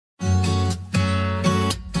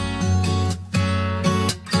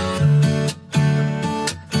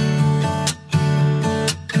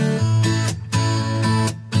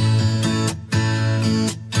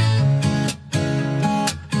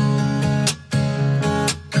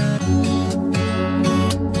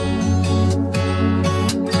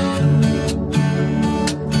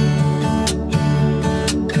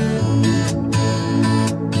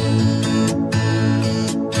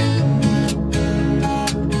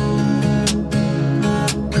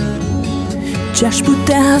Ce-aș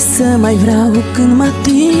putea să mai vreau când mă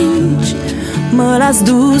atingi? Mă las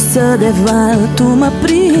dusă de val, tu mă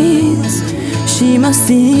prinzi și mă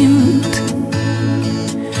simt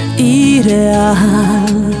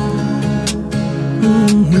ireal.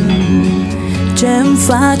 Ce-mi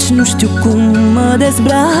faci, nu știu cum mă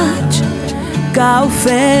dezbraci. Ca o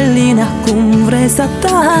felină acum vrei să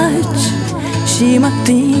taci și mă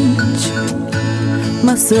atingi,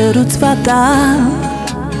 mă săruți fatal,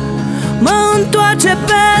 mă întoarce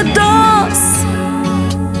pe dos,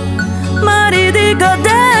 mă ridică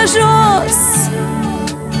de jos.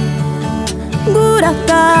 Gura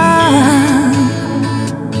ta,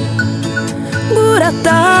 gura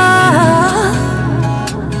ta,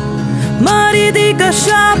 mă ridică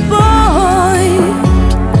și apoi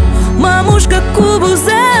mă mușcă cu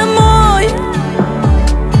buze moi.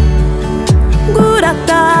 Gura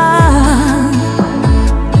ta,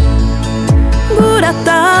 gura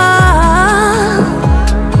ta.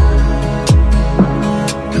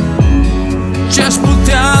 Ce-aș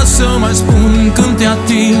putea să mai spun când te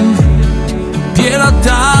ating? Pielea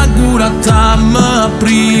ta, gura ta mă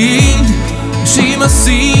aprind și mă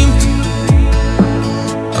simt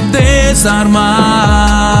dezarmat.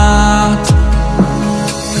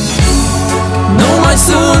 Nu mai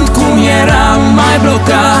sunt cum eram, mai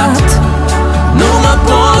blocat. Nu mă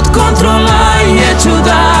pot controla, e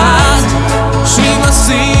ciudat și mă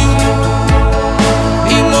simt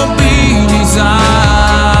imobilizat.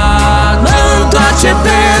 Mă întoarce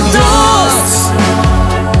pe dos,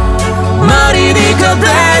 mă ridică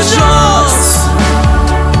de jos.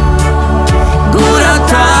 Gura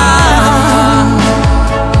ta,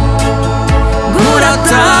 gura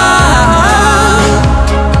ta,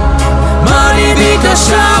 mă ridică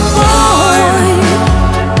și apoi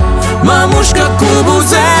mă mușcă cu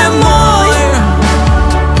buze moi.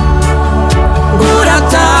 Gura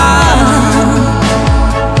ta,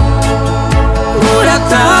 gura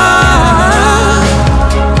ta.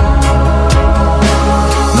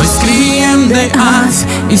 Noi scriem de azi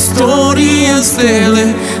istorie în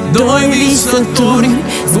stele, doi visători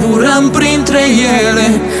zburăm printre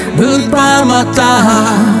ele. În palma ta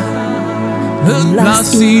îmi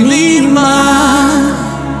las inima,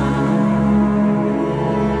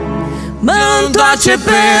 mă întoarce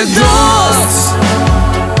pe dos,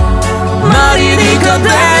 mă ridică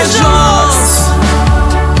de jos.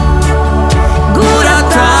 Gura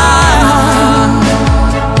ta,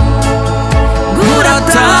 gura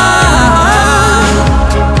ta,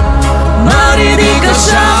 mă ridică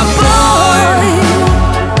și apoi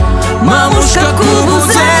mă mușcă cu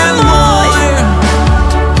buze